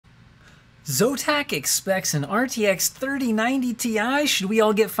Zotac expects an RTX 3090 Ti. Should we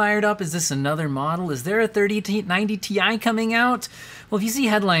all get fired up? Is this another model? Is there a 3090 Ti coming out? Well, if you see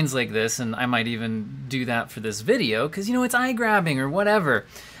headlines like this, and I might even do that for this video, because, you know, it's eye-grabbing or whatever.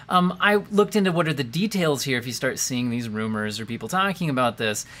 I looked into what are the details here if you start seeing these rumors or people talking about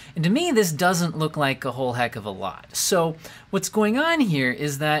this, and to me this doesn't look like a whole heck of a lot. So what's going on here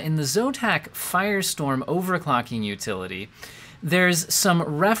is that in the Zotac Firestorm overclocking utility, there's some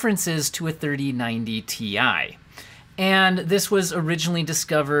references to a 3090 Ti. And this was originally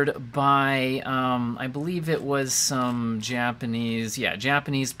discovered by, I believe it was some Japanese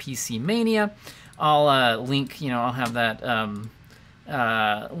PC Mania. I'll link, I'll have that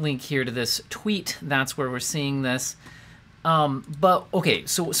link here to this tweet. That's where we're seeing this. But okay,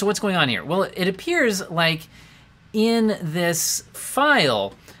 so what's going on here? Well, it appears like in this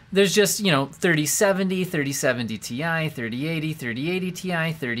file, there's just, 3070, 3070 Ti, 3080, 3080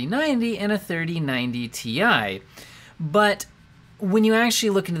 Ti, 3090, and a 3090 Ti. But when you actually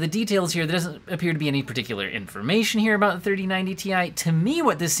look into the details here, there doesn't appear to be any particular information here about the 3090 Ti. To me,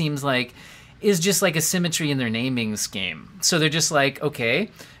 what this seems like is just like a symmetry in their naming scheme. So they're just like, okay,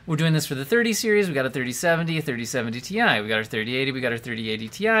 we're doing this for the 30 series, we got a 3070, a 3070 Ti, we got our 3080, we got our 3080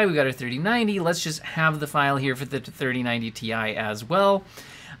 Ti, we got our 3090, let's just have the file here for the 3090 Ti as well.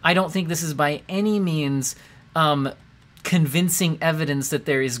 I don't think this is by any means convincing evidence that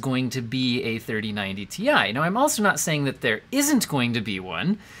there is going to be a 3090 Ti. Now, I'm also not saying that there isn't going to be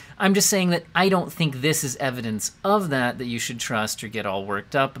one. I'm just saying that I don't think this is evidence of that you should trust or get all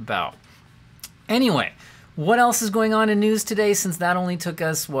worked up about. Anyway, what else is going on in news today, since that only took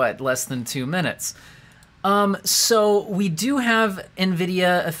us, less than 2 minutes? So we do have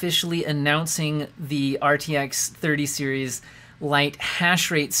Nvidia officially announcing the RTX 30 series Lite Hash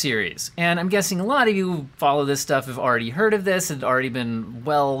Rate series. And I'm guessing a lot of you who follow this stuff have already heard of this, had already been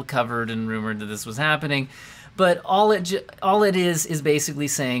well covered and rumored that this was happening. But all it is basically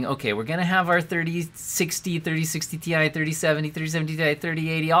saying, okay, we're gonna have our 3060, 3060 Ti, 3070, 3070 Ti,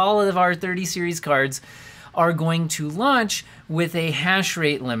 3080, all of our 30 series cards are going to launch with a hash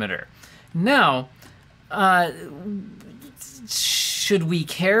rate limiter. Now, should we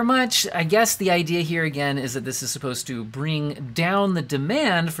care much? I guess the idea here again is that this is supposed to bring down the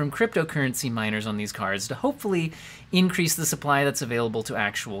demand from cryptocurrency miners on these cards to hopefully increase the supply that's available to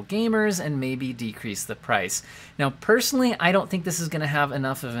actual gamers and maybe decrease the price. Now, personally, I don't think this is going to have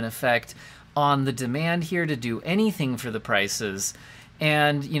enough of an effect on the demand here to do anything for the prices.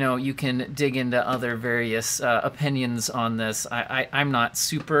 And, you can dig into other various opinions on this. I'm not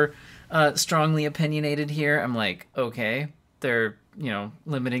super strongly opinionated here. I'm like, okay, they're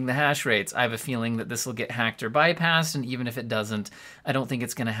limiting the hash rates. I have a feeling that this will get hacked or bypassed, and even if it doesn't, I don't think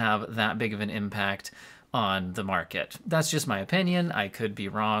it's going to have that big of an impact on the market. That's just my opinion. I could be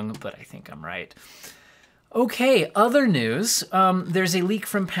wrong, but I think I'm right. Okay, other news. There's a leak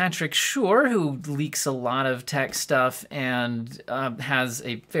from Patrick Schur, who leaks a lot of tech stuff and has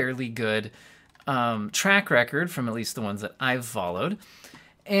a fairly good track record from at least the ones that I've followed.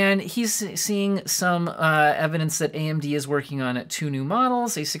 And he's seeing some evidence that AMD is working on 2 new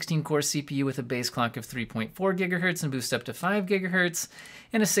models, a 16-core CPU with a base clock of 3.4 gigahertz and boost up to 5 gigahertz,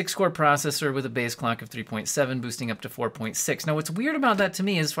 and a 6-core processor with a base clock of 3.7 boosting up to 4.6. Now, what's weird about that to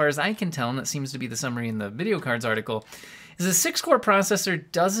me, as far as I can tell, and that seems to be the summary in the video cards article, is a 6-core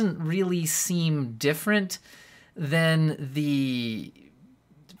processor doesn't really seem different than the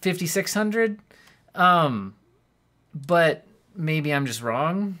 5600, but maybe I'm just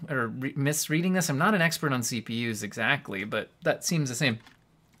wrong or misreading this. I'm not an expert on CPUs exactly, but that seems the same.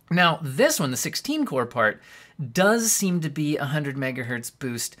 Now, this one, the 16-core part, does seem to be 100 megahertz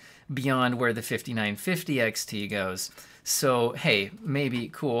boost beyond where the 5950 XT goes. So, hey, maybe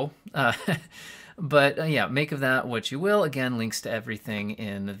cool. But yeah, make of that what you will. Again, links to everything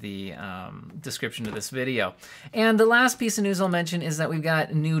in the description of this video. And the last piece of news I'll mention is that we've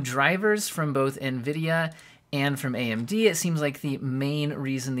got new drivers from both Nvidia and from AMD. It seems like the main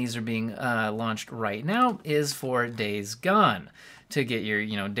reason these are being launched right now is for Days Gone, to get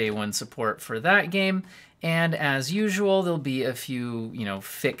your day one support for that game. And as usual, there'll be a few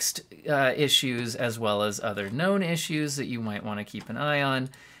fixed issues as well as other known issues that you might want to keep an eye on,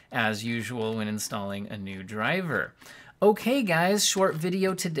 as usual when installing a new driver. Okay, guys, short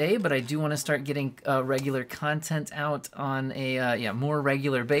video today, but I do want to start getting regular content out on a more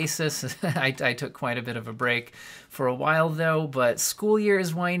regular basis. I took quite a bit of a break for a while though, but school year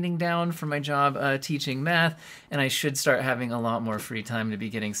is winding down for my job teaching math, and I should start having a lot more free time to be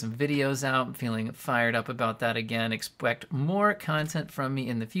getting some videos out. I'm feeling fired up about that again. Expect more content from me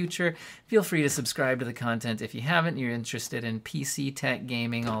in the future. Feel free to subscribe to the content if you haven't, you're interested in PC tech,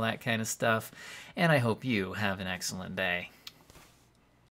 gaming, all that kind of stuff, and I hope you have an excellent day.